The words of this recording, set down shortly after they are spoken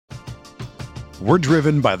We're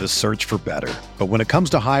driven by the search for better. But when it comes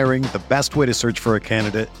to hiring, the best way to search for a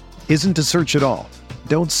candidate isn't to search at all.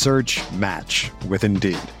 Don't search, match with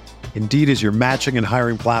Indeed. Indeed is your matching and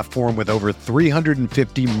hiring platform with over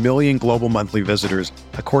 350 million global monthly visitors,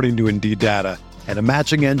 according to Indeed data, and a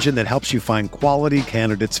matching engine that helps you find quality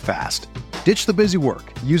candidates fast. Ditch the busy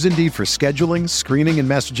work. Use Indeed for scheduling, screening, and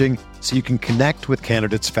messaging so you can connect with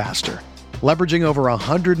candidates faster. Leveraging over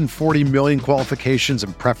 140 million qualifications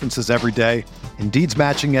and preferences every day, Indeed's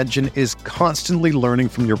matching engine is constantly learning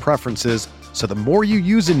from your preferences, so the more you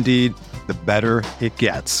use Indeed, the better it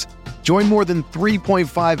gets. Join more than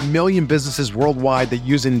 3.5 million businesses worldwide that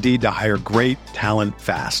use Indeed to hire great talent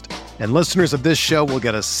fast. And listeners of this show will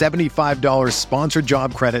get a $75 sponsored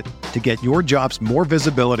job credit to get your jobs more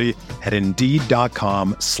visibility at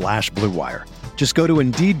Indeed.com/Blue Wire. Just go to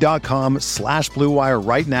Indeed.com/Blue Wire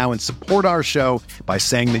right now and support our show by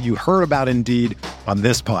saying that you heard about Indeed on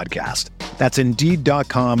this podcast. That's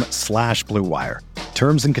Indeed.com/Blue Wire.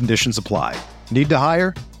 Terms and conditions apply. Need to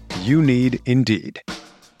hire? You need Indeed.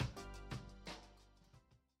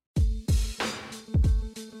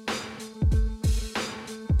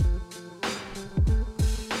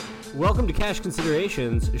 Welcome to Cash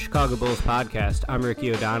Considerations, a Chicago Bulls podcast. I'm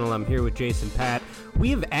Ricky O'Donnell. I'm here with Jason Patt. We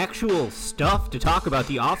have actual stuff to talk about.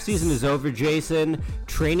 The offseason is over, Jason.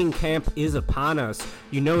 Training camp is upon us.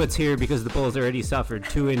 You know it's here because the Bulls already suffered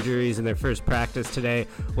 2 injuries in their first practice today.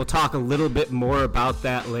 We'll talk a little bit more about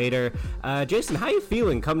that later. Jason, how you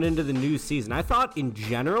feeling coming into the new season? I thought in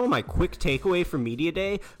general, my quick takeaway from Media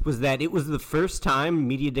Day was that it was the first time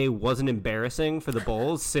Media Day wasn't embarrassing for the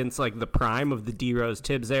Bulls since like the prime of the D. Rose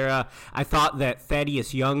Tibbs era. I thought that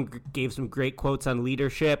Thaddeus Young gave some great quotes on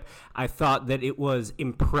leadership. I thought that it was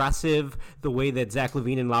impressive the way that Zach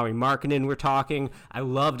LaVine and Lauri Markkanen were talking. I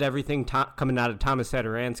loved everything coming out of Thomas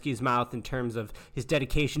Satoransky's mouth in terms of his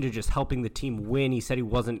dedication to just helping the team win. He said he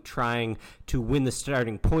wasn't trying to win the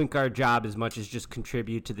starting point guard job as much as just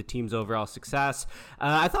contribute to the team's overall success.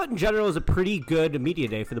 I thought in general it was a pretty good media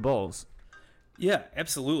day for the Bulls. Yeah,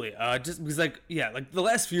 absolutely. Just because, like the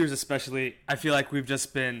last few years especially, I feel like we've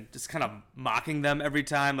just been just kind of mocking them every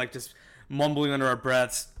time, like just mumbling under our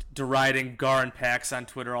breaths, deriding Gar and Pax on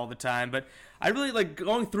Twitter all the time. But I really like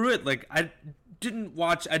going through it. Like I didn't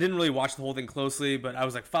really watch the whole thing closely, but I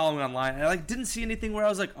was like following online, and I like didn't see anything where I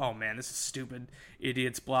was like, oh man, this is stupid,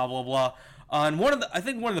 idiots, blah blah blah. And I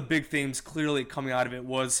think one of the big themes clearly coming out of it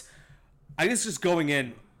was, I guess just going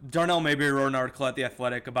in. Darnell Mayberry wrote an article at The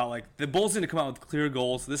Athletic about like the Bulls need to come out with clear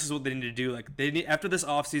goals. This is what they need to do. Like they need, after this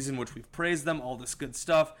offseason, which we've praised them, all this good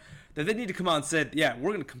stuff, that they need to come out and say, yeah, we're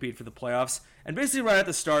going to compete for the playoffs. And basically right at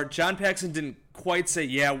the start, John Paxson didn't quite say,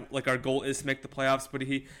 yeah, like our goal is to make the playoffs, but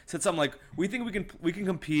he said something like, we think we can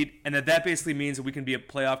compete, and that basically means that we can be a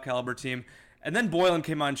playoff caliber team. And then Boylen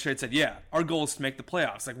came on straight and said, yeah, our goal is to make the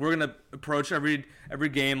playoffs. Like we're going to approach every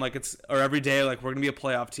game like every day like we're going to be a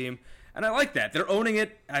playoff team. And I like that. They're owning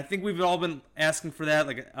it. I think we've all been asking for that.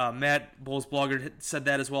 Like Matt, Bulls blogger, said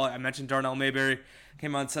that as well. I mentioned Darnell Mayberry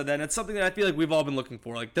came on and said that. And it's something that I feel like we've all been looking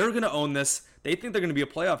for. Like they're going to own this. They think they're going to be a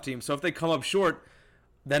playoff team. So if they come up short,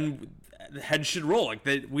 then the heads should roll. Like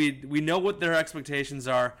we know what their expectations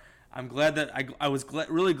are. I'm glad that I was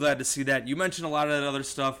really glad to see that. You mentioned a lot of that other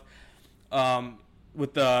stuff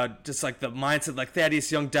with just like the mindset. Like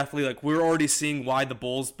Thaddeus Young definitely, like we're already seeing why the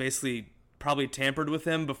Bulls basically probably tampered with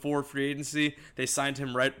him before free agency. They signed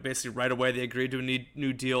him right away. They agreed to a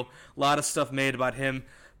new deal. A lot of stuff made about him,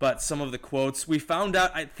 but some of the quotes we found out,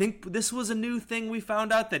 I think this was a new thing we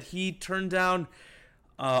found out, that he turned down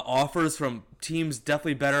offers from teams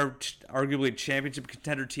definitely better, arguably championship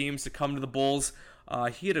contender teams, to come to the Bulls.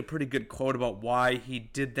 He had a pretty good quote about why he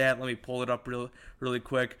did that. Let me pull it up really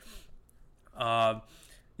quick.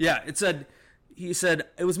 He said,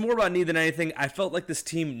 it was more about need than anything. I felt like this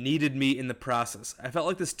team needed me in the process. I felt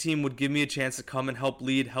like this team would give me a chance to come and help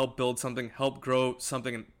lead, help build something, help grow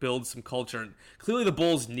something, and build some culture. And clearly the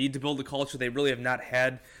Bulls need to build a culture. They really have not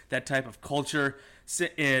had that type of culture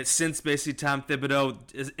since basically Tom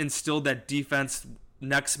Thibodeau instilled that defense,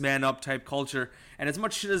 next man up type culture. And as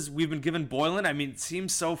much as we've been given Boylen, I mean, it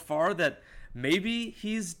seems so far that maybe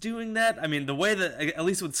he's doing that. I mean, the way that, at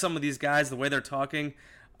least with some of these guys, the way they're talking,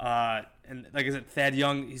 and like I said, Thad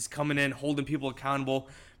Young, he's coming in, holding people accountable,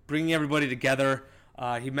 bringing everybody together.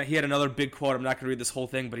 He had another big quote. I'm not going to read this whole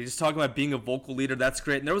thing, but he's just talking about being a vocal leader. That's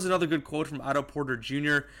great. And there was another good quote from Otto Porter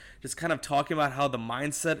Jr., just kind of talking about how the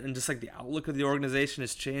mindset and just like the outlook of the organization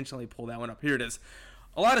has changed. Let me pull that one up. Here it is.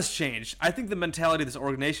 A lot has changed. I think the mentality of this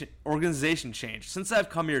organization changed. Since I've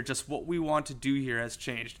come here, just what we want to do here has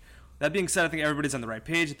changed. That being said, I think everybody's on the right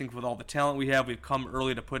page. I think with all the talent we have, we've come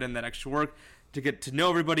early to put in that extra work. to get to know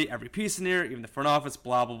everybody, every piece in here, even the front office,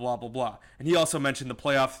 blah, blah, blah, blah, blah. And he also mentioned the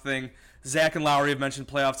playoff thing. Zach and Lowry have mentioned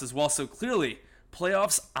playoffs as well. So clearly,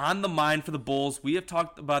 playoffs on the mind for the Bulls. We have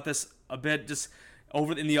talked about this a bit just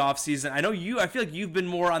over in the offseason. I feel like you've been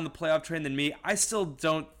more on the playoff train than me. I still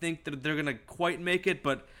don't think that they're going to quite make it,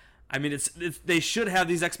 but I mean, they should have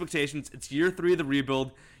these expectations. It's year 3 of the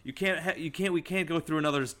rebuild. We can't go through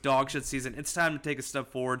another dog shit season. It's time to take a step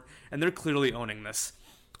forward, and they're clearly owning this.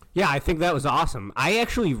 Yeah, I think that was awesome. I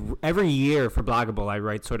actually, every year for Bloggable, I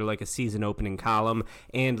write sort of like a season opening column.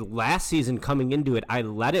 And last season, coming into it, I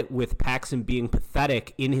led it with Paxson being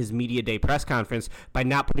pathetic in his media day press conference by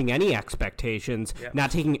not putting any expectations,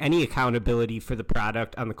 not taking any accountability for the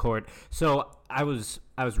product on the court. So I was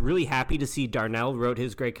really happy to see Darnell wrote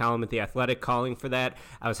his great column at The Athletic calling for that.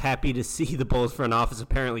 I was happy to see the Bulls front office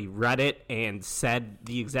apparently read it and said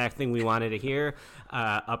the exact thing we wanted to hear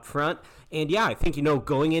up front. And yeah, I think,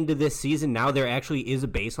 going into this season, now there actually is a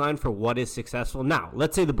baseline for what is successful. Now,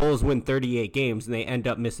 let's say the Bulls win 38 games and they end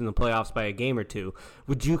up missing the playoffs by a game or two.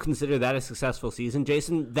 Would you consider that a successful season,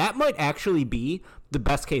 Jason? That might actually be the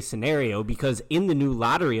best case scenario, because in the new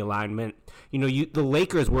lottery alignment, the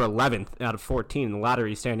Lakers were 11th out of 14 in the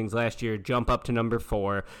lottery standings last year, jump up to number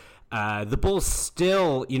 4. The Bulls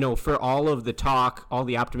still, for all of the talk, all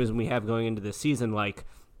the optimism we have going into this season,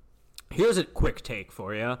 here's a quick take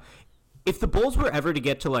for you. If the Bulls were ever to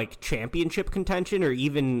get to championship contention, or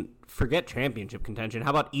even forget championship contention,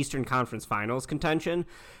 how about Eastern Conference Finals contention?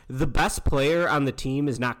 The best player on the team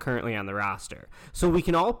is not currently on the roster. So we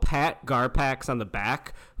can all pat Garpax on the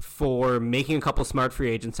back for making a couple smart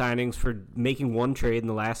free agent signings, for making one trade in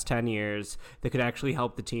the last 10 years that could actually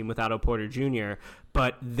help the team with Otto Porter Jr.,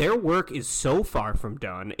 but their work is so far from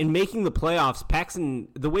done. In making the playoffs,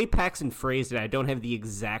 the way Paxson phrased it, I don't have the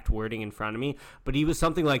exact wording in front of me, but he was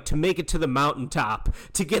something like, to make it to the mountaintop,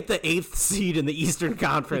 to get the 8th seed in the Eastern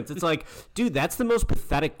Conference. It's like, dude, that's the most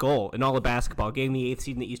pathetic goal in all of basketball, getting the 8th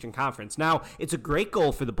seed in the Eastern Conference. Now, it's a great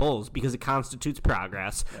goal for the Bulls because it constitutes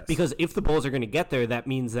progress, because if the Bulls are going to get there, that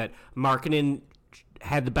means that Markkanen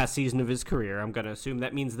had the best season of his career, I'm going to assume.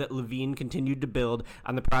 That means that LaVine continued to build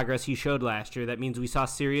on the progress he showed last year. That means we saw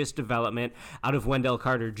serious development out of Wendell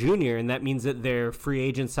Carter Jr., and that means that their free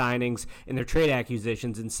agent signings and their trade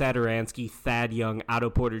acquisitions in Satoransky, Thad Young, Otto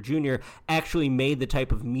Porter Jr. actually made the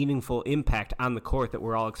type of meaningful impact on the court that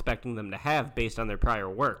we're all expecting them to have based on their prior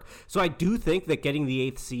work. So I do think that getting the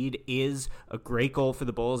 8th seed is a great goal for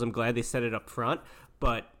the Bulls. I'm glad they set it up front.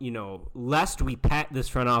 But, lest we pat this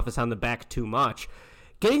front office on the back too much,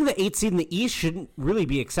 getting the 8th seed in the East shouldn't really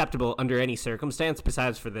be acceptable under any circumstance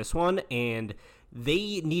besides for this one, and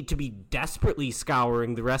they need to be desperately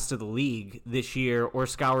scouring the rest of the league this year, or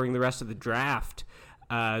scouring the rest of the draft,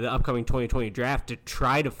 the upcoming 2020 draft, to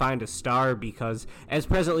try to find a star, because as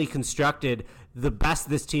presently constructed, the best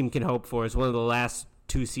this team can hope for is one of the last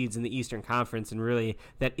 2 seeds in the Eastern Conference, and really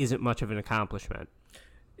that isn't much of an accomplishment.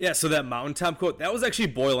 Yeah, so that mountaintop quote, that was actually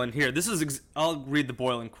Boylan here. I'll read the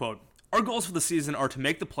Boylan quote. Our goals for the season are to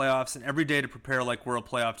make the playoffs, and every day to prepare like we're a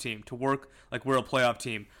playoff team, to work like we're a playoff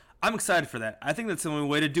team. I'm excited for that. I think that's the only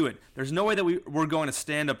way to do it. There's no way that we're going to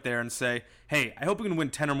stand up there and say, hey, I hope we can win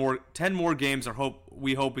 10 more games, or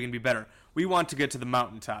we hope we can be better. We want to get to the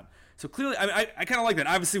mountaintop. So clearly, I kind of like that.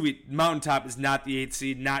 Obviously, mountaintop is not the 8th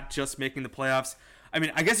seed, not just making the playoffs. I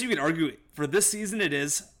mean, I guess you could argue for this season it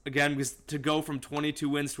is, again, because to go from 22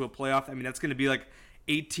 wins to a playoff, I mean, that's going to be like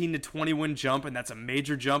 18 to 20 win jump, and that's a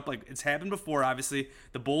major jump. Like, it's happened before, obviously.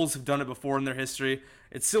 The Bulls have done it before in their history.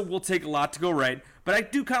 It still will take a lot to go right, but I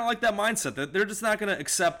do kind of like that mindset that they're just not going to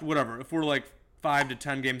accept whatever if we're like 5 to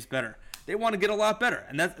 10 games better. They want to get a lot better,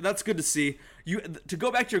 and that's good to see. To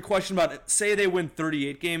go back to your question about it, say they win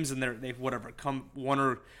 38 games and they've come one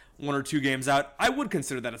or 2 games out, I would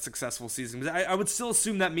consider that a successful season, because I would still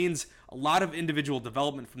assume that means a lot of individual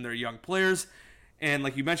development from their young players. And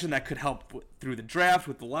like you mentioned, that could help through the draft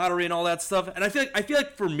with the lottery and all that stuff. And I feel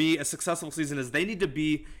like for me, a successful season is they need to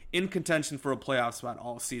be in contention for a playoff spot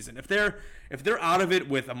all season. If they're out of it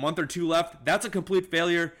with a month or 2 left, that's a complete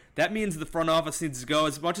failure. That means the front office needs to go.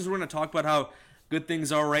 As much as we're going to talk about how good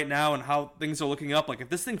things are right now and how things are looking up, like if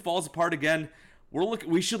this thing falls apart again,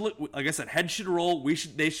 we should look. Like I said, heads should roll. They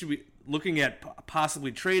should be looking at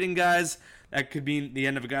possibly trading guys. That could mean the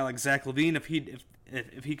end of a guy like Zach LaVine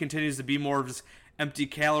if he continues to be more of just empty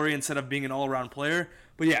calorie instead of being an all-around player.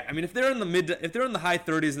 But yeah, I mean, if they're in the high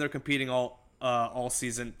 30s and they're competing all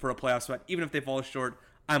season for a playoff spot, even if they fall short,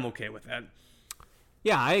 I'm okay with that.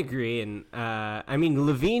 Yeah, I agree. And I mean,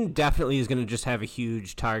 LaVine definitely is going to just have a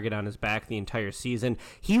huge target on his back the entire season.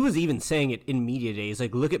 He was even saying it in media days,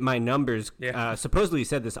 like, look at my numbers. Yeah. Supposedly he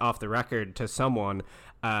said this off the record to someone.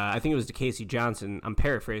 I think it was to Casey Johnson. I'm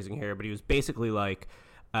paraphrasing here, but he was basically like,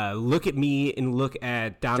 look at me and look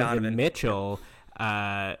at Donovan Mitchell.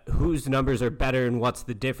 Whose numbers are better and what's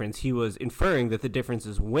the difference? He was inferring that the difference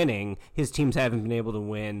is winning. His teams haven't been able to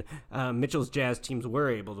win. Mitchell's Jazz teams were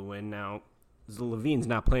able to win. Now, LaVine's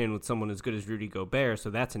not playing with someone as good as Rudy Gobert, so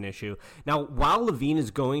that's an issue. Now, while LaVine is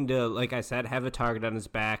going to, like I said, have a target on his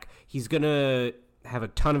back, he's going to have a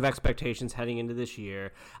ton of expectations heading into this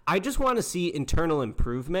year. I just want to see internal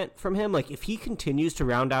improvement from him. Like, if he continues to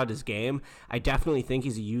round out his game, I definitely think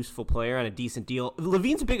he's a useful player on a decent deal.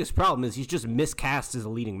 LaVine's biggest problem is he's just miscast as a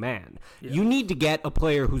leading man. Yeah. You need to get a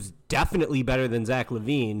player who's definitely better than Zach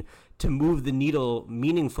LaVine to move the needle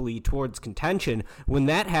meaningfully towards contention. When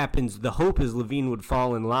that happens, the hope is LaVine would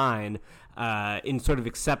fall in line and sort of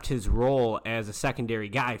accept his role as a secondary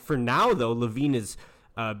guy. For now, though, LaVine is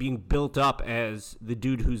being built up as the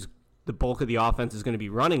dude who's the bulk of the offense is going to be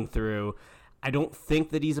running through. I don't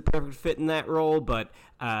think that he's a perfect fit in that role, but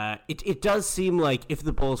it does seem like if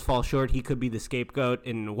the Bulls fall short, he could be the scapegoat.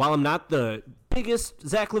 And while I'm not the biggest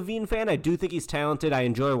Zach LaVine fan, I do think he's talented. I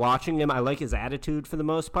enjoy watching him. I like his attitude for the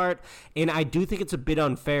most part. And I do think it's a bit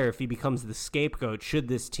unfair if he becomes the scapegoat should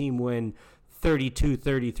this team win 32,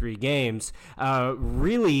 33 games.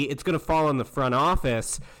 Really, it's going to fall on the front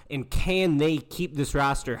office, and can they keep this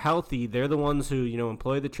roster healthy? They're the ones who,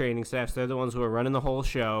 employ the training staffs. They're the ones who are running the whole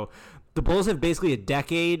show. The Bulls have basically a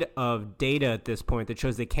decade of data at this point that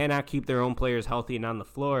shows they cannot keep their own players healthy and on the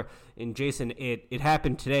floor. And Jason, it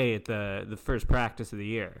happened today at the first practice of the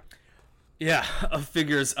year. Yeah,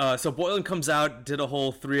 figures. So Boylen comes out, did a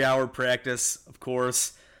whole 3-hour practice, of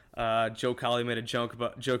course. Joe Colley made a joke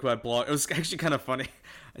about blog. It was actually kind of funny.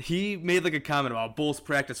 He made like a comment about Bulls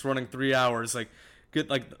practice running 3 hours, like good,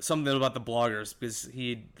 like something about the bloggers, because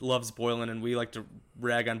he loves Boylen and we like to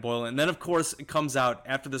rag on Boylen. And then of course it comes out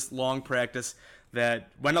after this long practice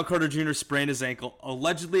that Wendell Carter Jr. sprained his ankle.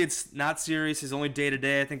 Allegedly it's not serious. He's only day to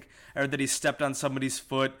day. I think I heard that he stepped on somebody's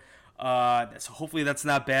foot. So hopefully that's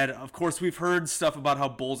not bad. Of course, we've heard stuff about how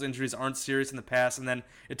Bulls injuries aren't serious in the past, and then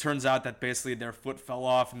it turns out that basically their foot fell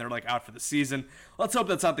off and they're like out for the season. Let's hope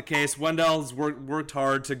that's not the case. Wendell's worked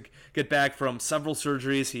hard to get back from several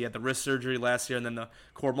surgeries. He had the wrist surgery last year and then the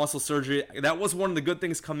core muscle surgery. That was one of the good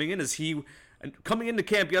things coming in, is coming into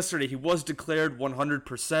camp yesterday, he was declared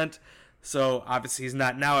 100%. So obviously he's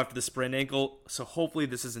not now after the sprained ankle, so hopefully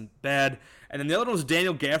this isn't bad. And then the other one was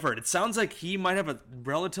Daniel Gafford. It sounds like he might have a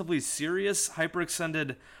relatively serious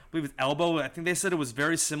hyperextended, I believe, his elbow. I think they said it was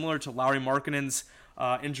very similar to Lauri Markkanen's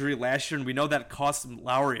injury last year, and we know that cost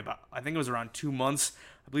Lauri about, I think it was around 2 months.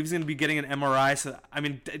 I believe he's going to be getting an MRI. So I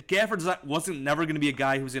mean, Gafford wasn't never going to be a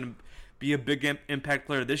guy who was going to be a big impact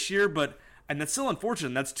player this year, and that's still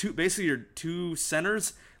unfortunate. That's basically your two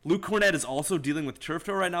centers. Luke Cornett is also dealing with turf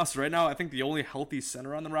toe right now. So right now, I think the only healthy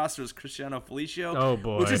center on the roster is Cristiano Felicio. Oh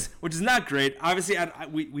boy, which is not great. Obviously,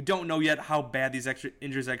 we don't know yet how bad these extra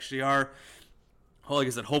injuries actually are. Like I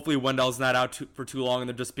said, hopefully Wendell's not out for too long and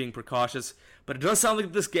they're just being precautious. But it does sound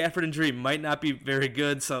like this Gafford injury might not be very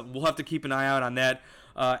good, so we'll have to keep an eye out on that.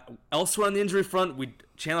 Elsewhere on the injury front,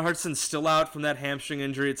 Chandler Hutchison's still out from that hamstring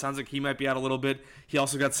injury. It sounds like he might be out a little bit. He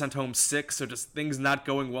also got sent home sick, so just things not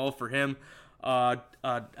going well for him.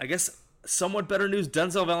 I guess somewhat better news,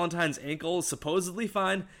 Denzel Valentine's ankle is supposedly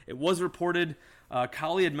fine. It was reported,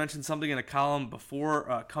 Colley had mentioned something in a column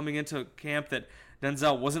before coming into camp that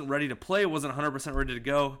Denzel wasn't ready to play, wasn't 100% ready to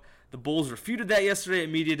go. The Bulls refuted that yesterday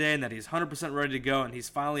at Media Day, and that he's 100% ready to go, and he's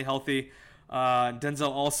finally healthy.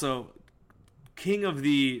 Denzel also, king of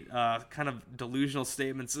the kind of delusional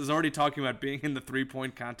statements, is already talking about being in the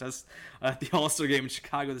three-point contest at the All-Star game in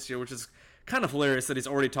Chicago this year, which is kind of hilarious that he's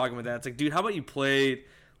already talking about that. It's like, dude, how about you play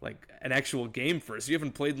like an actual game first? You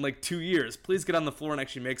haven't played in like 2 years. Please get on the floor and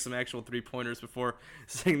actually make some actual three-pointers before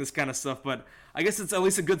saying this kind of stuff. But I guess it's at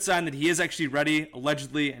least a good sign that he is actually ready,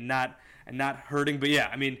 allegedly, and not hurting. But yeah,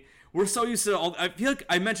 I mean, we're so used to I feel like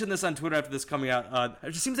I mentioned this on Twitter after this coming out.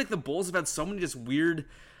 It just seems like the Bulls have had so many just weird,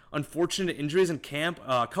 unfortunate injuries in camp.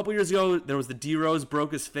 A couple years ago, there was the D Rose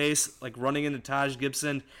broke his face, like running into Taj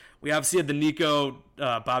Gibson. We obviously had the Nico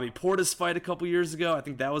Bobby Portis fight a couple years ago. I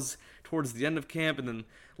think that was towards the end of camp. And then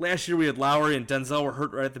last year we had Lowry and Denzel were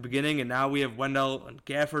hurt right at the beginning. And now we have Wendell and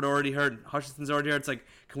Gafford already hurt. And Hutchison's already hurt. It's like,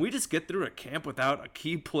 can we just get through a camp without a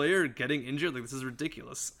key player getting injured? Like, this is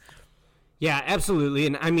ridiculous. Yeah, absolutely.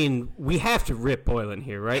 And I mean, we have to rip Boylen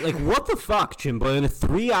here, right? Like, what the fuck, Jim Boylen? A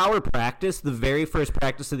 3-hour practice, the very first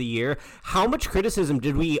practice of the year. How much criticism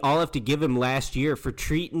did we all have to give him last year for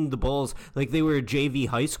treating the Bulls like they were a JV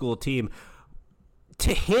high school team?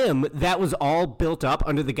 to him, that was all built up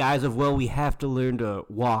under the guise of, well, we have to learn to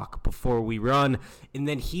walk before we run. And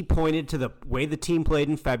then he pointed to the way the team played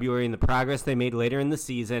in February and the progress they made later in the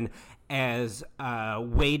season as a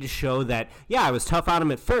way to show that, yeah, I was tough on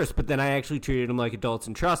them at first, but then I actually treated them like adults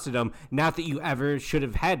and trusted them. Not that you ever should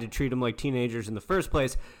have had to treat them like teenagers in the first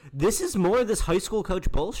place. This is more of this high school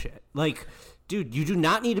coach bullshit. Like, dude, you do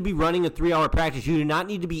not need to be running a 3-hour practice. You do not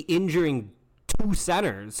need to be injuring 2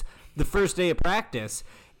 centers the first day of practice.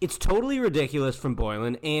 It's totally ridiculous from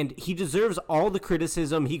Boylen, and he deserves all the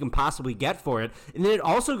criticism he can possibly get for it. And then it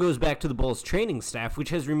also goes back to the Bulls training staff, which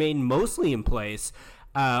has remained mostly in place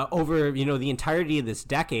over, the entirety of this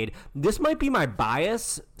decade. This might be my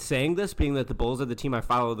bias saying this, being that the Bulls are the team I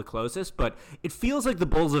follow the closest, but it feels like the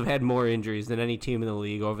Bulls have had more injuries than any team in the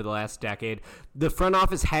league over the last decade. The front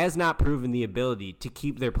office has not proven the ability to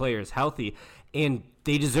keep their players healthy, and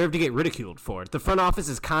they deserve to get ridiculed for it. The front office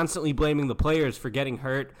is constantly blaming the players for getting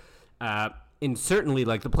hurt, and certainly,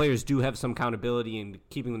 the players do have some accountability in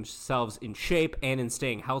keeping themselves in shape and in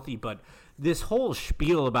staying healthy, but this whole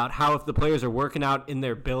spiel about how if the players are working out in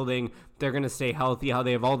their building, they're going to stay healthy, how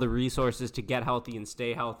they have all the resources to get healthy and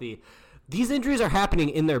stay healthy. These injuries are happening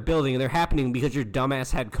in their building, and they're happening because your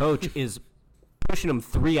dumbass head coach is pushing them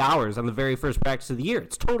 3 hours on the very first practice of the year.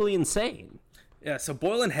 It's totally insane. Yeah, so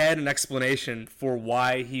Boylen had an explanation for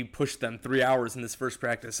why he pushed them 3 hours in this first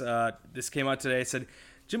practice. This came out today. It said,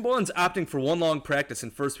 Jim Boylen's opting for one long practice in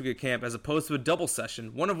first week of camp as opposed to a double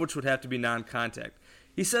session, one of which would have to be non-contact.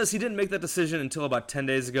 He says he didn't make that decision until about 10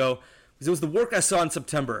 days ago because it was the work I saw in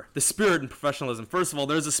September, the spirit and professionalism. First of all,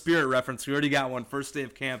 there's a spirit reference. We already got one first day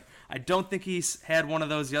of camp. I don't think he's had one of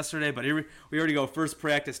those yesterday, but here we already go first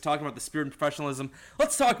practice talking about the spirit and professionalism.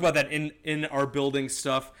 Let's talk about that in our building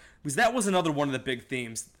stuff because that was another one of the big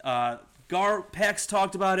themes. Pax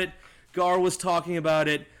talked about it. Gar was talking about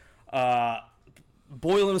it.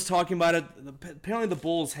 Boylen was talking about it. Apparently the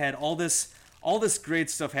Bulls had all this great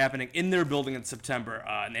stuff happening in their building in September.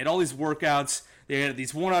 And they had all these workouts. They had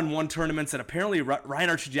these one-on-one tournaments, and apparently Ryan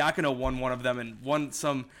Arcidiacono won one of them and won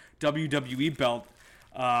some WWE belt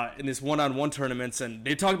in these one-on-one tournaments. And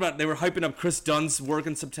they talked about they were hyping up Chris Dunn's work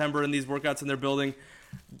in September in these workouts in their building.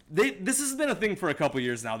 This has been a thing for a couple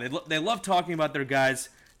years now. They love talking about their guys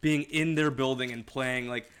being in their building and playing.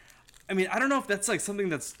 I don't know if that's something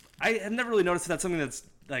that's I have never really noticed if that's something that's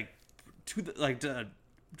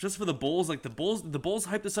just for the Bulls. The Bulls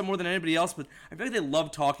hype this up more than anybody else, but I feel like they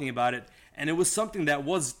love talking about it, and it was something that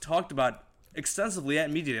was talked about extensively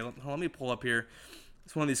at Media Day. Let me pull up here.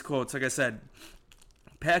 It's one of these quotes. Like I said,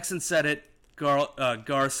 Paxson said it,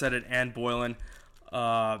 Gar said it, and Boylen.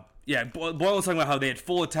 Boylen was talking about how they had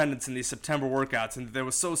full attendance in these September workouts, and they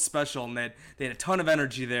were so special, and they had a ton of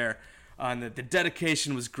energy there, and the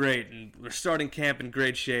dedication was great, and we're starting camp in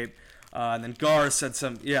great shape. And then Gar said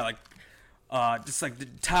the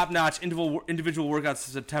top-notch individual workouts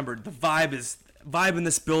in September. The vibe in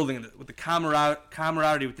this building with the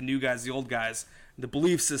camaraderie with the new guys, the old guys, the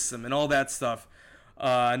belief system, and all that stuff.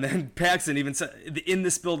 And then Paxson even said the in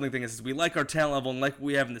this building thing is we like our talent level and like what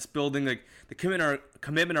we have in this building. The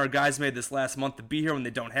commitment our guys made this last month to be here when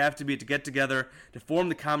they don't have to be, to get together, to form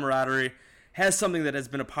the camaraderie, has something that has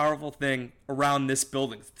been a powerful thing around this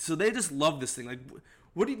building. So they just love this thing.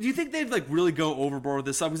 What do you think they'd really go overboard with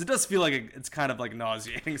this stuff? Because it does feel like it's kind of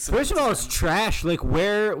nauseating. First of all, it's trash.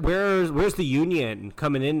 Where's the union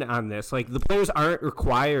coming in on this? The players aren't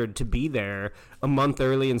required to be there a month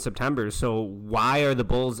early in September. So why are the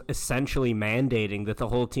Bulls essentially mandating that the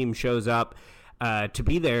whole team shows up to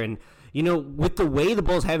be there? And with the way the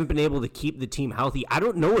Bulls haven't been able to keep the team healthy, I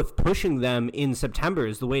don't know if pushing them in September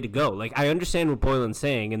is the way to go. I understand what Boylen's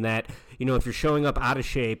saying in that, if you're showing up out of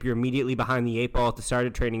shape, you're immediately behind the 8 ball at the start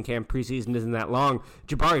of training camp. Preseason isn't that long.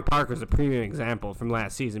 Jabari Parker's a premium example from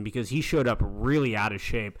last season because he showed up really out of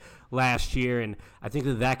shape last year, and I think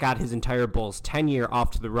that got his entire Bulls tenure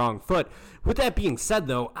off to the wrong foot. With that being said,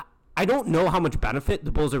 though, I don't know how much benefit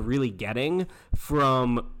the Bulls are really getting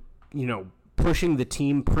from, pushing the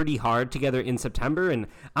team pretty hard together in September, and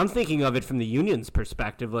I'm thinking of it from the union's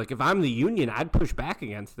perspective. If I'm the union, I'd push back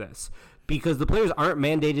against this because the players aren't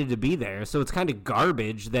mandated to be there, so it's kind of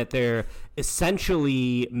garbage that they're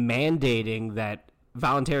essentially mandating that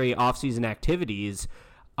voluntary off-season activities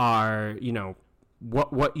are,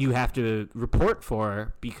 what you have to report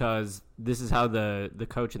for because this is how the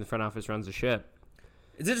coach in the front office runs the ship.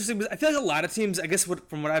 It's interesting because I feel like a lot of teams, I guess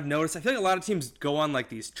from what I've noticed, I feel like a lot of teams go on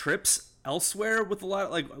these trips elsewhere with a lot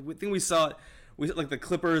of, I think we saw the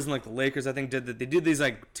Clippers and the Lakers, I think they did these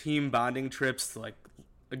team bonding trips to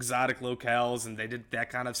exotic locales, and they did that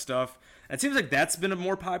kind of stuff. And it seems like that's been a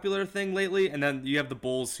more popular thing lately. And then you have the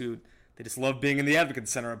Bulls who they just love being in the Advocate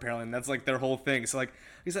Center apparently, and that's like their whole thing. So like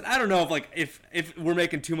I said, I don't know if we're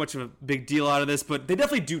making too much of a big deal out of this, but they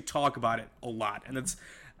definitely do talk about it a lot, and that's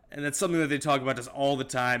something that they talk about just all the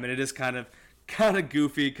time, and it is kind of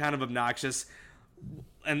goofy, kind of obnoxious.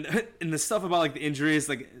 And the stuff about like the injuries,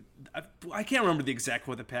 like I can't remember the exact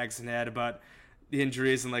quote that Paxson had about the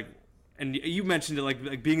injuries, and you mentioned it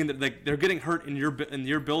like being in like they're getting hurt in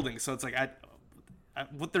your building, so it's like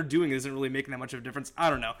what they're doing isn't really making that much of a difference. I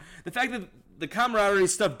don't know. The fact that the camaraderie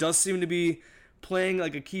stuff does seem to be playing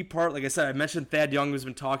like a key part. Like I said, I mentioned Thad Young has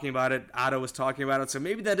been talking about it. Otto was talking about it, so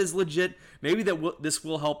maybe that is legit. Maybe this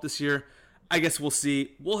will help this year. I guess we'll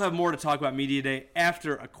see. We'll have more to talk about Media Day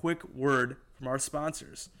after a quick word from our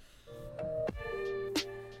sponsors.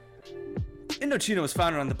 Indochino was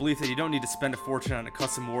founded on the belief that you don't need to spend a fortune on a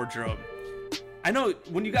custom wardrobe. I know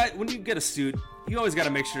when you get a suit, you always got to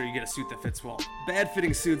make sure you get a suit that fits well. Bad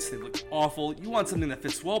fitting suits, they look awful. You want something that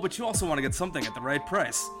fits well, but you also want to get something at the right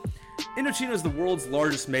price. Indochino is the world's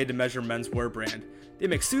largest made-to-measure menswear brand. They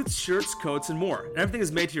make suits, shirts, coats, and more, and everything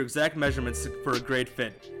is made to your exact measurements for a great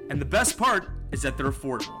fit. And the best part is that they're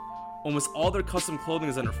affordable. Almost all their custom clothing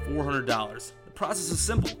is under $400. The process is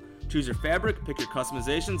simple. Choose your fabric, pick your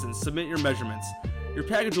customizations, and submit your measurements. Your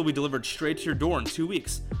package will be delivered straight to your door in 2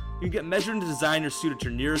 weeks. You can get measured and design your suit at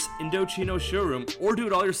your nearest Indochino showroom or do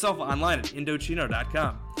it all yourself online at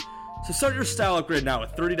Indochino.com. So start your style upgrade now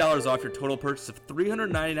with $30 off your total purchase of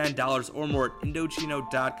 $399 or more at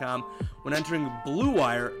Indochino.com when entering Blue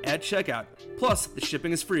Wire at checkout. Plus, the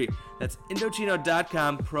shipping is free. That's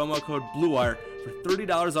Indochino.com, promo code BLUEWIRE for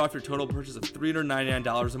 $30 off your total purchase of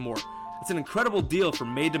 $399 or more. It's an incredible deal for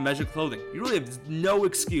made-to-measure clothing. You really have no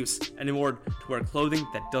excuse anymore to wear clothing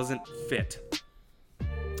that doesn't fit.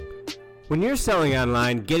 When you're selling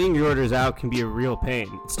online, getting your orders out can be a real pain.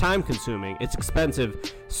 It's time-consuming. It's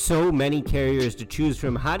expensive. So many carriers to choose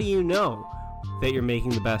from. How do you know that you're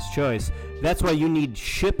making the best choice? That's why you need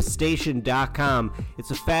ShipStation.com. It's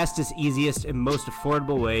the fastest, easiest, and most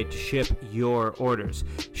affordable way to ship your orders.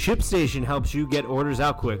 ShipStation helps you get orders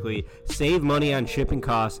out quickly, save money on shipping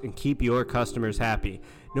costs, and keep your customers happy.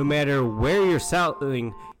 No matter where you're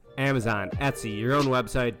selling, Amazon, Etsy, your own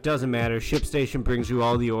website, doesn't matter. ShipStation brings you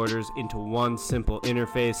all the orders into one simple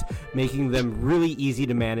interface, making them really easy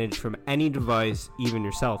to manage from any device, even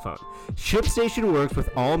your cell phone. ShipStation works with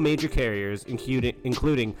all major carriers,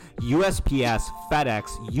 including USPS,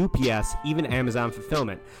 FedEx, UPS, even Amazon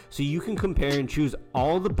Fulfillment, so you can compare and choose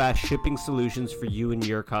all the best shipping solutions for you and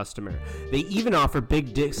your customer. They even offer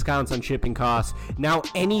big discounts on shipping costs. Now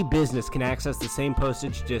any business can access the same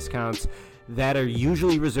postage discounts that are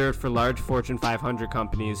usually reserved for large Fortune 500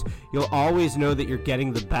 companies. You'll always know that you're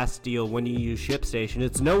getting the best deal when you use ShipStation.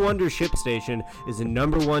 It's no wonder ShipStation is the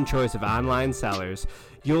 #1 choice of online sellers.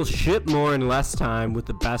 You'll ship more in less time with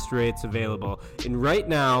the best rates available. And right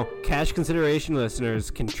now, Cash Consideration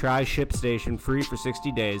listeners can try ShipStation free for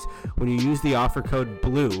 60 days when you use the offer code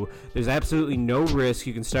BLUE. There's absolutely no risk.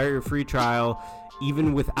 You can start your free trial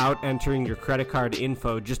even without entering your credit card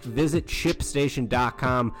info. Just visit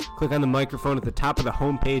ShipStation.com, click on the microphone at the top of the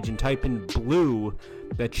homepage and type in BLUE.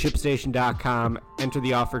 That's ShipStation.com, enter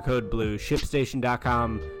the offer code BLUE.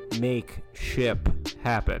 ShipStation.com, make ship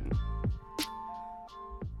happen.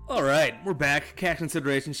 All right, we're back. Cash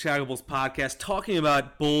Consideration, Chicago Bulls podcast, talking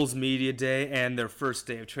about Bulls Media Day and their first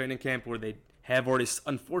day of training camp, where they have already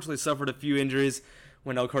unfortunately suffered a few injuries.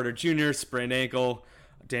 Wendell Carter Jr., sprained ankle.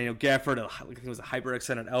 Daniel Gafford, I think it was a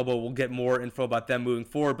hyperextended elbow. We'll get more info about them moving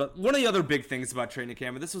forward. But one of the other big things about training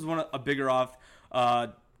camp, and this was a bigger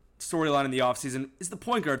storyline in the offseason, is the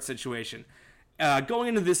point guard situation. Going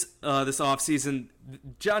into this offseason,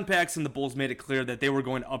 John Paxson and the Bulls made it clear that they were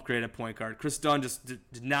going to upgrade at point guard. Chris Dunn just did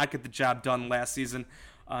not get the job done last season.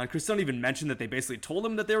 Chris Dunn even mentioned that they basically told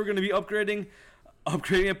him that they were going to be upgrading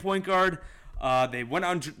at point guard. They went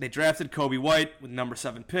out and they drafted Kobe White with number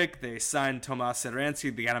 7 pick. They signed Tomas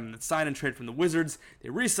Satoransky. They got him in the sign and trade from the Wizards. They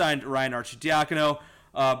re-signed Ryan Arcidiacono,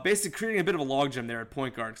 basically creating a bit of a logjam there at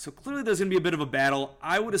point guard. So clearly there's going to be a bit of a battle.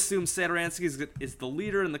 I would assume Satoransky is the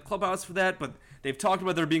leader in the clubhouse for that, but they've talked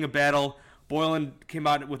about there being a battle. Boylan came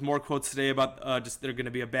out with more quotes today about just there's going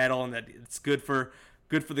to be a battle and that it's good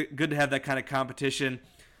to have that kind of competition.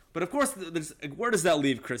 But of course, where does that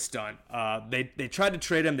leave Chris Dunn? They tried to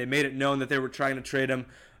trade him. They made it known that they were trying to trade him.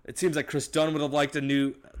 It seems like Chris Dunn would have liked a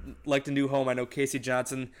new home. I know Casey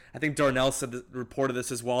Johnson, I think Darnell reported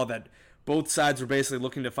this as well, that both sides were basically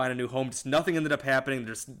looking to find a new home. Just nothing ended up happening.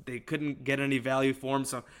 They couldn't get any value for him,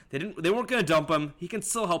 so they weren't going to dump him. He can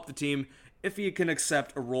still help the team if he can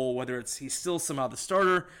accept a role, whether he's still somehow the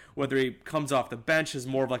starter, whether he comes off the bench as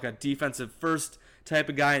more of like a defensive first type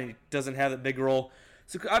of guy and he doesn't have that big role.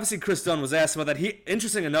 So obviously Chris Dunn was asked about that.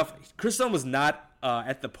 Interesting enough, Chris Dunn was not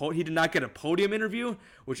he did not get a podium interview,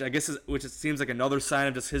 which I guess it seems like another sign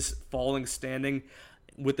of just his falling standing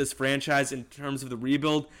with this franchise in terms of the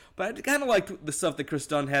rebuild. But I kind of liked the stuff that Chris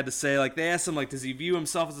Dunn had to say. Like, they asked him, like, does he view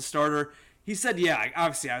himself as a starter? He said, yeah,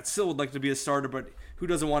 obviously I still would like to be a starter, but who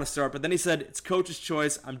doesn't want to start? But then he said, it's coach's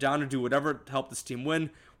choice. I'm down to do whatever to help this team win.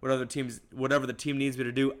 Whatever the team needs me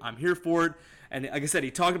to do, I'm here for it. And like I said,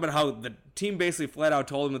 he talked about how the team basically flat out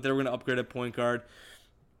told him that they were going to upgrade at point guard.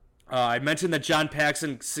 I mentioned that John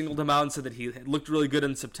Paxson singled him out and said that he looked really good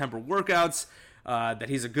in September workouts, that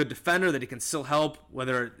he's a good defender, that he can still help,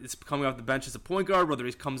 whether it's coming off the bench as a point guard, whether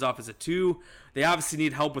he comes off as a 2. They obviously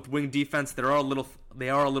need help with wing defense. They are a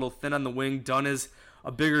little thin on the wing. Dunn is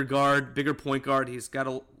a bigger point guard. He's got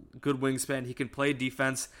a good wingspan. He can play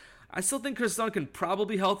defense. I still think Chris Dunn can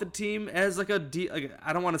probably help the team as I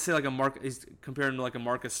don't want to say he's comparing to like a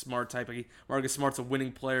Marcus Smart type. Marcus Smart's a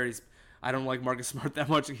winning player. I don't like Marcus Smart that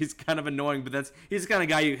much. He's kind of annoying, but he's the kind of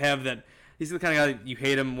guy you have that he's the kind of guy that you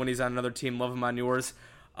hate him when he's on another team, love him on yours.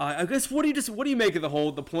 I guess what do you make of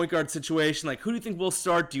the point guard situation? Like, who do you think will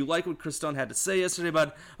start? Do you like what Chris Dunn had to say yesterday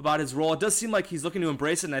about his role? It does seem like he's looking to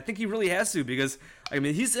embrace it, and I think he really has to, because I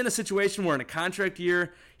mean, he's in a situation where in a contract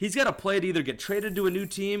year, he's got to play to either get traded to a new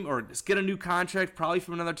team or just get a new contract, probably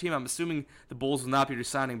from another team. I'm assuming the Bulls will not be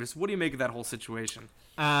resigning, but just what do you make of that whole situation?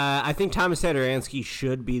 I think Thomas Satoransky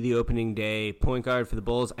should be the opening day point guard for the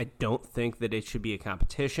Bulls. I don't think that it should be a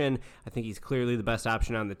competition. I think he's clearly the best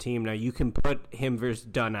option on the team. Now, you can put him versus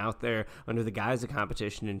Dunn out there under the guise of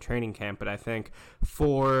competition in training camp, but I think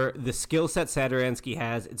for the skill set Satoransky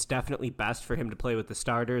has, it's definitely best for him to play with the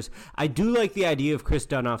starters. I do like the idea of Chris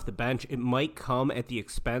Dunn off the bench. It might come at the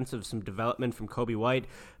expense of some development from Kobe White,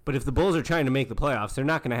 but if the Bulls are trying to make the playoffs, they're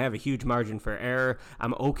not going to have a huge margin for error.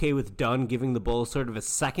 I'm okay with Dunn giving the Bulls sort of a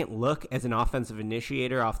second look as an offensive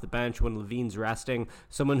initiator off the bench when Levine's resting,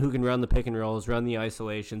 someone who can run the pick and rolls, run the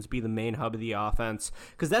isolations, be the main hub of the offense,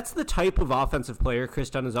 because that's the type of offensive player Chris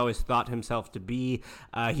Dunn has always thought himself to be.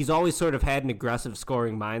 He's always sort of had an aggressive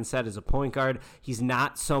scoring mindset as a point guard. He's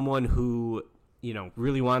not someone who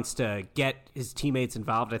really wants to get his teammates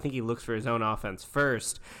involved. I think he looks for his own offense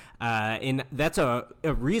first. And that's a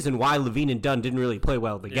reason why Levine and Dunn didn't really play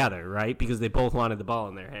well together, right? Because they both wanted the ball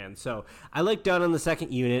in their hands. So I like Dunn on the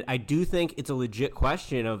second unit. I do think it's a legit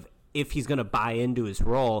question of if he's going to buy into his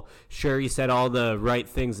role. Sure, he said all the right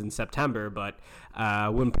things in September, but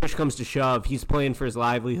when push comes to shove, he's playing for his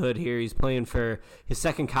livelihood here. He's playing for his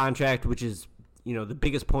second contract, which is the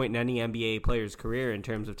biggest point in any NBA player's career in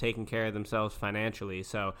terms of taking care of themselves financially.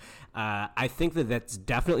 So I think that that's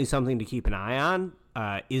definitely something to keep an eye on.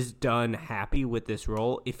 Is Dunn happy with this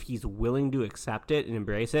role? If he's willing to accept it and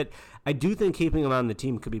embrace it, I do think keeping him on the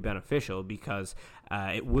team could be beneficial, because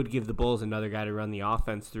it would give the Bulls another guy to run the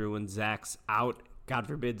offense through when Zach's out. God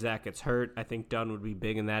forbid Zach gets hurt. I think Dunn would be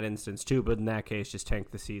big in that instance too, but in that case, just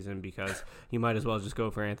tank the season, because you might as well just go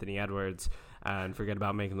for Anthony Edwards and forget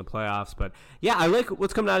about making the playoffs. But yeah, I like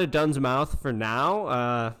what's coming out of Dunn's mouth for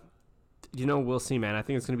now. We'll see, man. I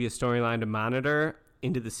think it's going to be a storyline to monitor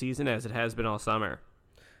into the season, as it has been all summer.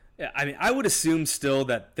 Yeah, I mean, I would assume still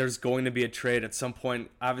that there's going to be a trade at some point.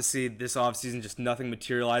 Obviously, this offseason, just nothing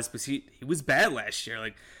materialized, because he was bad last year.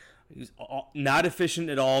 Like, he was not efficient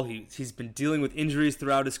at all. He's been dealing with injuries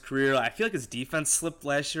throughout his career. I feel like his defense slipped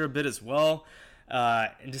last year a bit as well.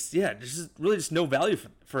 And there's really no value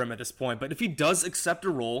for him at this point. But if he does accept a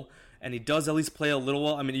role, and he does at least play a little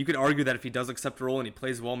well, I mean, you could argue that if he does accept a role and he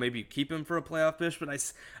plays well, maybe you keep him for a playoff push. But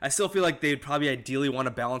I still feel like they'd probably ideally want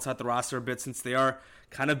to balance out the roster a bit, since they are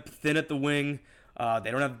kind of thin at the wing. They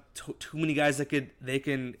don't have too many guys that they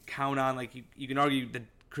can count on. Like, you can argue that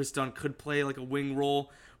Chris Dunn could play like a wing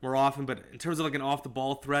role more often, but in terms of like an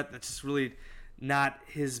off-the-ball threat, that's just really not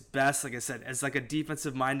his best. Like I said, as like a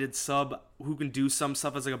defensive-minded sub who can do some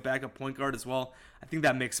stuff as like a backup point guard as well, I think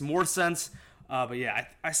that makes more sense. But yeah,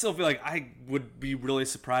 I still feel like I would be really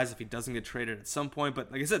surprised if he doesn't get traded at some point. But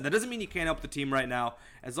like I said, that doesn't mean he can't help the team right now,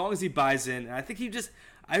 as long as he buys in. And I think I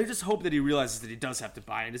just hope that he realizes that he does have to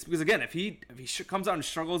buy in. Just because, again, if he comes out and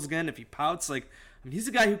struggles again, if he pouts, like, I mean, he's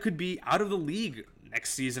a guy who could be out of the league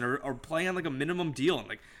next season or playing on like a minimum deal. And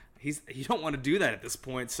like, you don't want to do that at this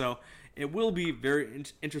point. So it will be very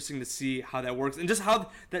interesting to see how that works, and just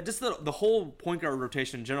how that the whole point guard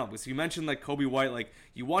rotation in general. Because you mentioned like Kobe White, like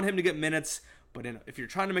you want him to get minutes. But if you're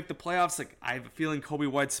trying to make the playoffs, like I have a feeling Kobe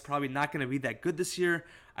White's probably not going to be that good this year.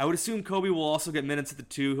 I would assume Kobe will also get minutes at the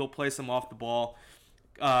 2. He'll play some off the ball.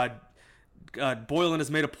 Boylan has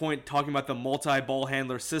made a point talking about the multi-ball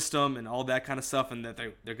handler system and all that kind of stuff, and that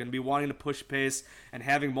they're going to be wanting to push pace, and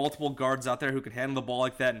having multiple guards out there who can handle the ball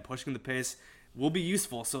like that and pushing the pace will be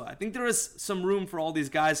useful. So I think there is some room for all these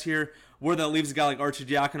guys here. Where that leaves a guy like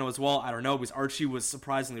Arcidiacono as well, I don't know, because Archie was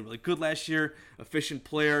surprisingly really good last year, efficient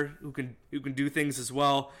player who can do things as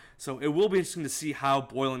well. So it will be interesting to see how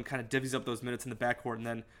Boylen kind of divvies up those minutes in the backcourt, and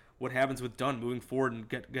then what happens with Dunn moving forward and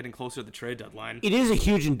getting closer to the trade deadline. It is a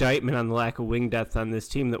huge indictment on the lack of wing depth on this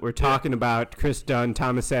team that we're talking about. Chris Dunn,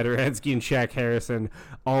 Thomas Satoransky, and Shaq Harrison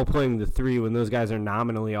all playing the three when those guys are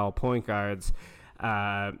nominally all point guards.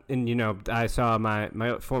 And, you know, I saw my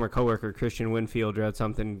former coworker, Christian Winfield, wrote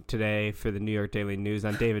something today for the New York Daily News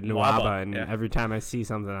on David Nwaba, and every time I see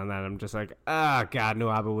something on that, I'm just like, God,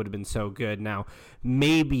 Nwaba would have been so good. Now,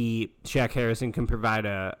 maybe Shaq Harrison can provide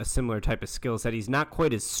a similar type of skill set. He's not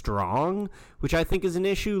quite as strong, which I think is an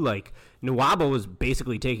issue. Like, Nwaba was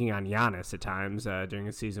basically taking on Giannis at times during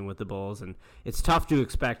a season with the Bulls, and it's tough to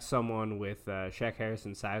expect someone with Shaq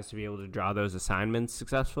Harrison's size to be able to draw those assignments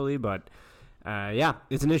successfully, but yeah,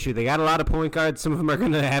 it's an issue. They got a lot of point guards. Some of them are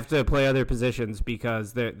going to have to play other positions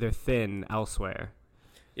because they're thin elsewhere.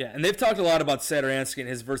 Yeah, and they've talked a lot about Satoransky and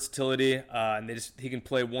his versatility, and he can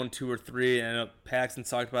play 1, 2, or 3. And I know Paxson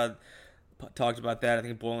talked about that. I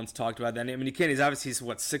think Boylen's talked about that. I mean, he's obviously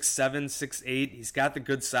 6'7", 6'8". He's got the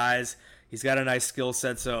good size. He's got a nice skill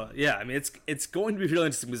set. So yeah, I mean, it's going to be really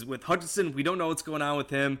interesting because with Hutchinson, we don't know what's going on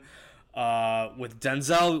with him. With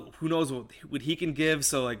Denzel, who knows what he can give.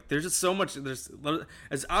 So like, there's just so much. There's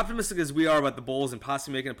as optimistic as we are about the Bulls and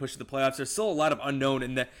possibly making a push to the playoffs. There's still a lot of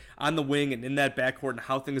unknown on the wing and in that backcourt and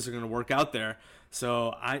how things are going to work out there.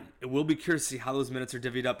 So it will be curious to see how those minutes are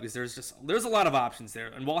divvied up because there's a lot of options there.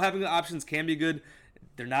 And while having the options can be good,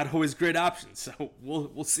 they're not always great options. So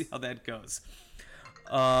we'll see how that goes.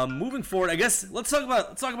 Moving forward, I guess let's talk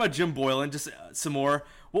about Jim Boylen just some more.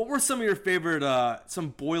 What were some of your favorite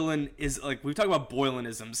some Boylen we've talked about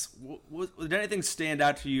Boylenisms? Did anything stand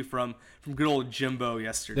out to you from good old Jimbo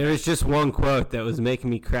yesterday? There was just one quote that was making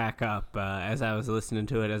me crack up as I was listening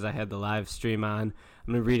to it as I had the live stream on.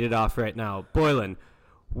 I'm gonna read it off right now. Boylen: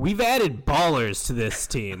 we've added ballers to this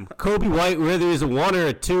team. Kobe White, whether he's a 1 or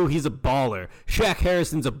a 2, he's a baller. Shaq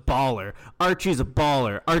Harrison's a baller. Archie's a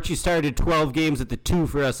baller. Archie started 12 games at the 2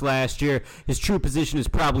 for us last year. His true position is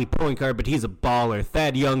probably point guard, but he's a baller.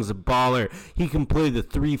 Thad Young's a baller. He can play the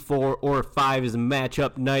 3, 4, or 5 as a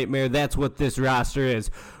matchup nightmare. That's what this roster is.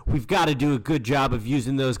 We've got to do a good job of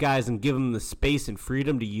using those guys and give them the space and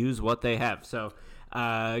freedom to use what they have. So,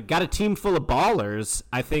 got a team full of ballers,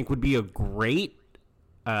 I think would be a great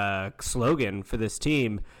slogan for this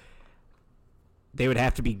team. They would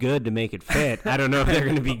have to be good to make it fit. I don't know if they're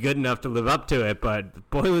going to be good enough to live up to it, but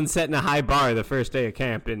Boylen's setting a high bar the first day of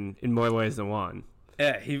camp in more ways than one.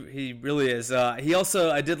 Yeah, he really is. He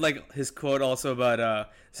also, I did like his quote also about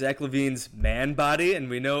Zach LaVine's man body, and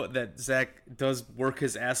we know that Zach does work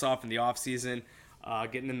his ass off in the off season,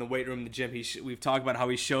 getting in the weight room, the gym. We've talked about how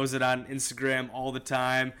he shows it on Instagram all the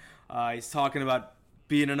time. He's talking about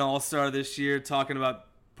being an all-star this year, talking about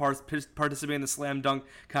participating in the slam dunk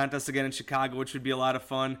contest again in Chicago, which would be a lot of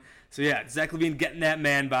fun. So yeah, Zach LaVine getting that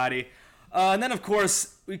man body. And then of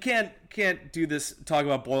course we can't talk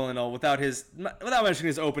about Boylen all without mentioning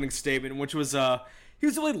his opening statement, which was he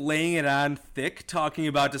was really laying it on thick, talking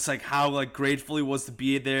about just like how like grateful he was to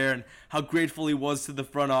be there and how grateful he was to the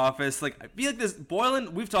front office. Like I feel like this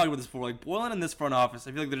Boylen, we've talked about this before, like Boylen and this front office,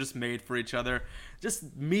 I feel like they're just made for each other.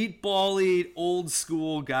 Just meatball-y, old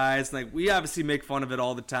school guys. Like we obviously make fun of it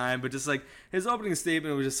all the time, but just like his opening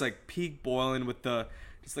statement was just like peak Boylen with the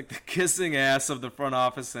kissing ass of the front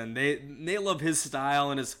office, and they love his style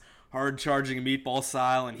and his hard-charging meatball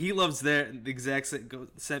style, and he loves the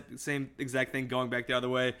same exact thing going back the other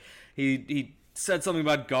way. He said something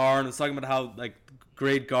about Gar and was talking about how like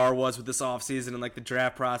great Gar was with this offseason and like the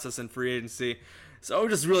draft process and free agency. So it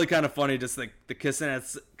was just really kind of funny, just like the kissing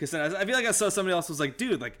ass. I feel like I saw somebody else was like,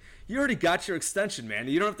 dude, like you already got your extension, man.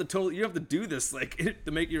 You don't have to do this like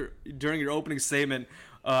to make during your opening statement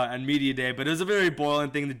on media day. But it was a very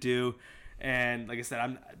Boylen thing to do, and like I said,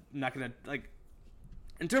 I'm not gonna like.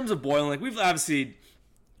 In terms of Boylen, like we've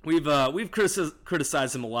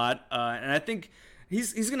criticized him a lot, and I think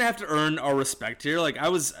he's gonna have to earn our respect here. Like I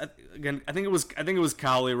think it was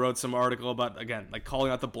Cowley wrote some article about again like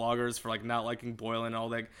calling out the bloggers for like not liking Boylen and all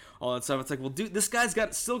that stuff. It's like, well, dude, this guy's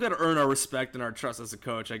still got to earn our respect and our trust as a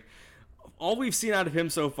coach. Like all we've seen out of him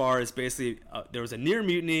so far is basically there was a near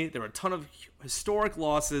mutiny, there were a ton of historic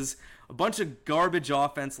losses, a bunch of garbage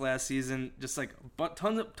offense last season, just like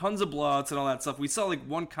tons of blowouts and all that stuff. We saw like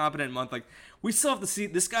one competent month. Like we still have to see.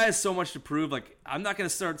 This guy has so much to prove. Like I'm not gonna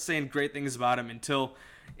start saying great things about him until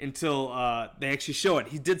until they actually show it.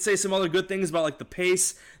 He did say some other good things about like the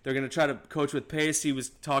pace. They're going to try to coach with pace. He was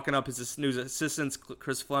talking up his new assistants,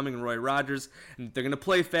 Chris Fleming and Roy Rogers, and they're going to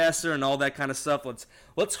play faster and all that kind of stuff.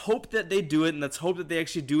 Let's hope that they do it, and let's hope that they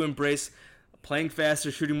actually do embrace playing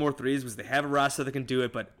faster, shooting more threes, because they have a roster that can do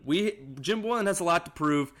it. But Jim Boylen has a lot to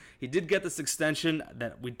prove. He did get this extension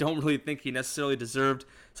that we don't really think he necessarily deserved.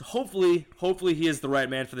 So hopefully he is the right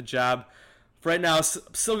man for the job. For right now, I'm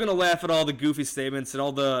still gonna laugh at all the goofy statements and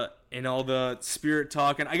all the spirit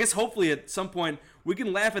talk, and I guess hopefully at some point we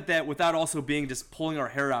can laugh at that without also being just pulling our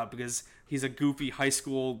hair out because he's a goofy high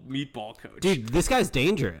school meatball coach. Dude, this guy's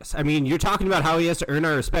dangerous. I mean, you're talking about how he has to earn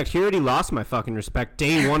our respect. He already lost my fucking respect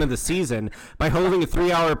day one of the season by holding a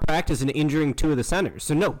 3-hour practice and injuring 2 of the centers.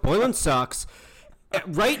 So no, Boylen sucks.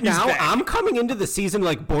 Right now, I'm coming into the season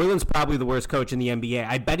like Boylen's probably the worst coach in the NBA.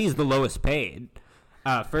 I bet he's the lowest paid.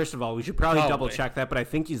 First of all, we should probably double-check that, but I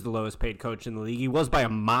think he's the lowest-paid coach in the league. He was by a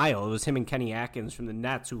mile. It was him and Kenny Atkins from the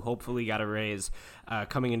Nets, who hopefully got a raise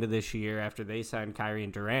coming into this year after they signed Kyrie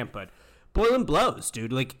and Durant. But Boylen blows,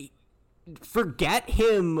 dude. Like, forget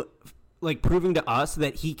him, like, proving to us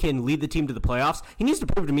that he can lead the team to the playoffs. He needs to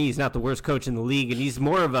prove to me he's not the worst coach in the league, and he's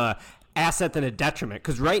more of a asset than a detriment.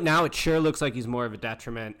 Because right now, it sure looks like he's more of a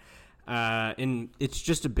detriment. And it's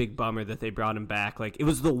just a big bummer that they brought him back. Like, it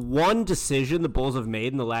was the one decision the Bulls have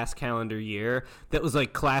made in the last calendar year that was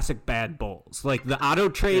like classic bad Bulls. Like, the Otto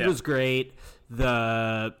trade was great,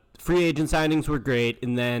 the free agent signings were great,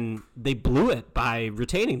 and then they blew it by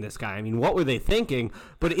retaining this guy. I mean, what were they thinking?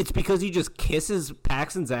 But it's because he just kisses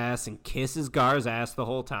Paxson's ass and kisses Gar's ass the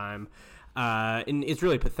whole time. And it's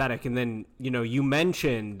really pathetic. And then, you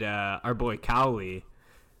mentioned our boy Cowley,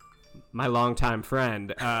 my longtime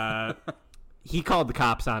friend. He called the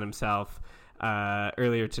cops on himself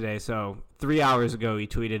earlier today. So 3 hours ago, he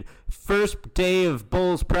tweeted, "First day of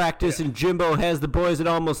Bulls practice, and Jimbo has the boys at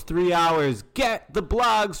almost 3 hours. Get the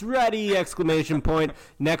blogs ready!" Exclamation point.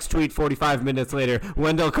 Next tweet, 45 minutes later,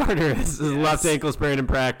 Wendell Carter has his left ankle sprain in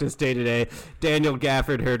practice day to day. Daniel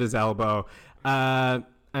Gafford hurt his elbow.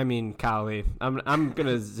 I mean, Cowley, I'm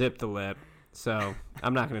gonna zip the lip. So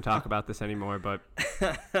I'm not going to talk about this anymore, but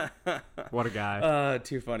what a guy.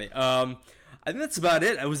 Too funny. I think that's about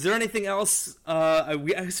it. Was there anything else? I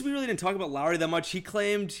guess we really didn't talk about Lowry that much. He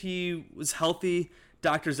claimed he was healthy.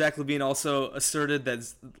 Dr. Zach LaVine also asserted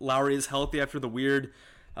that Lowry is healthy after the weird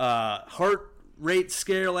heart rate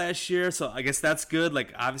scare last year. So I guess that's good.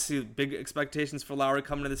 Like, obviously, big expectations for Lowry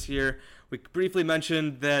coming to this year. We briefly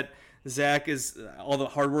mentioned that Zach is all the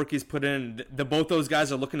hard work he's put in. Both those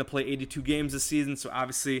guys are looking to play 82 games this season, so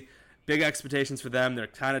obviously big expectations for them. They're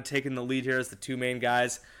kind of taking the lead here as the two main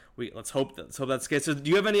guys. Let's hope that's the case. So do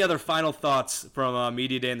you have any other final thoughts from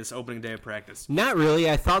Media Day and this opening day of practice? Not really.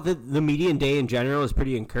 I thought that the Media Day in general was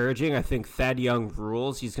pretty encouraging. I think Thad Young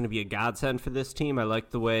rules. He's going to be a godsend for this team. I like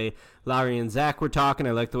the way Lowry and Zach were talking.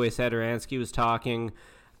 I like the way Satoransky was talking.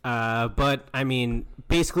 But, I mean,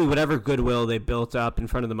 basically whatever goodwill they built up in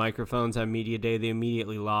front of the microphones on Media Day, they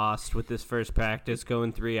immediately lost with this first practice,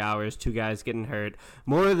 going 3 hours, 2 guys getting hurt.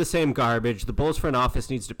 More of the same garbage. The Bulls front office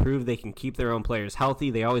needs to prove they can keep their own players healthy.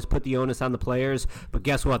 They always put the onus on the players, but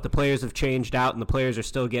guess what? The players have changed out, and the players are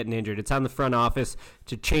still getting injured. It's on the front office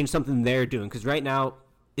to change something they're doing, because right now,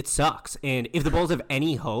 it sucks. And if the Bulls have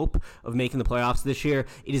any hope of making the playoffs this year,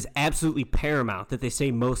 it is absolutely paramount that they stay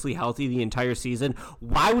mostly healthy the entire season.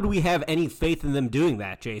 Why would we have any faith in them doing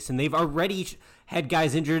that, Jason? They've already had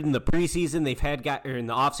guys injured in the preseason. In the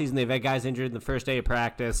offseason, they've had guys injured in the first day of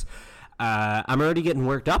practice. I'm already getting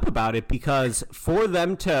worked up about it because for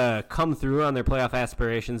them to come through on their playoff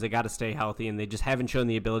aspirations, they got to stay healthy, and they just haven't shown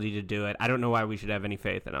the ability to do it. I don't know why we should have any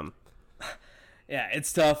faith in them. Yeah,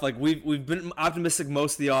 it's tough. Like we've been optimistic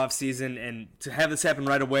most of the offseason, and to have this happen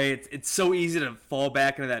right away, it's so easy to fall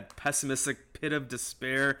back into that pessimistic pit of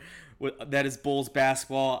despair that is Bulls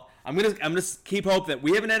basketball. I'm gonna keep hope that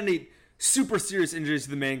we haven't had any super serious injuries to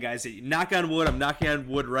the main guys. Knock on wood. I'm knocking on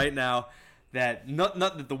wood right now that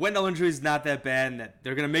that the Wendell injury is not that bad, and that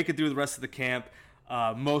they're gonna make it through the rest of the camp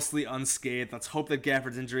mostly unscathed. Let's hope that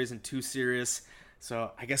Gafford's injury isn't too serious.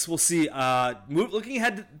 So I guess we'll see. Looking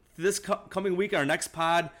ahead to this coming week, our next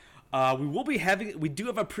pod, we do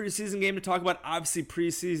have a preseason game to talk about. Obviously,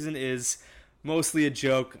 preseason is mostly a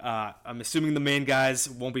joke. I'm assuming the main guys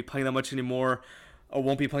won't be playing that much anymore, or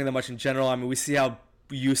won't be playing that much in general. I mean, we see how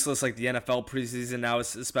useless like the NFL preseason now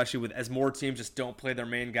is, especially as more teams just don't play their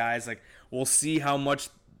main guys. Like, we'll see how much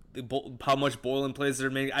Boylen plays their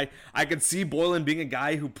main. I could see Boylen being a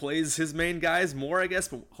guy who plays his main guys more, I guess,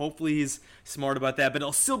 but hopefully he's smart about that. But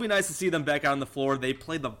it'll still be nice to see them back out on the floor. They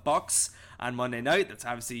play the Bucks on Monday night. That's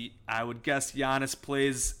obviously, I would guess Giannis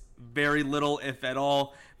plays very little, if at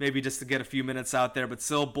all, maybe just to get a few minutes out there. But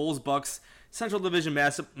still, Bulls-Bucks Central Division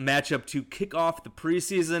matchup to kick off the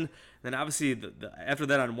preseason. Then obviously after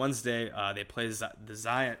that on Wednesday, they play the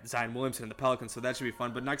Zion Williamson and the Pelicans, so that should be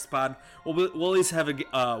fun. But next pod, we'll at least have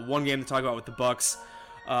one game to talk about with the Bucks,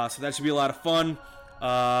 so that should be a lot of fun.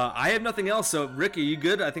 I have nothing else, so Ricky, you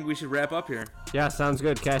good? I think we should wrap up here. Yeah, sounds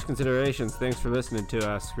good. Cash Considerations, thanks for listening to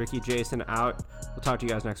us. Ricky, Jason out. We'll talk to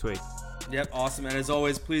you guys next week. Yep, awesome. And as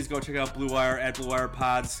always, please go check out Blue Wire at Blue Wire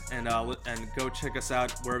Pods, and go check us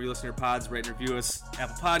out wherever you listen to your pods. Rate and review us,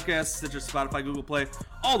 Apple Podcasts, Stitcher, Spotify, Google Play,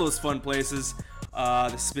 all those fun places. This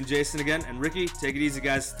has been Jason again, and Ricky. Take it easy,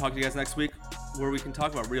 guys. Talk to you guys next week, where we can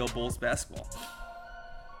talk about real Bulls basketball.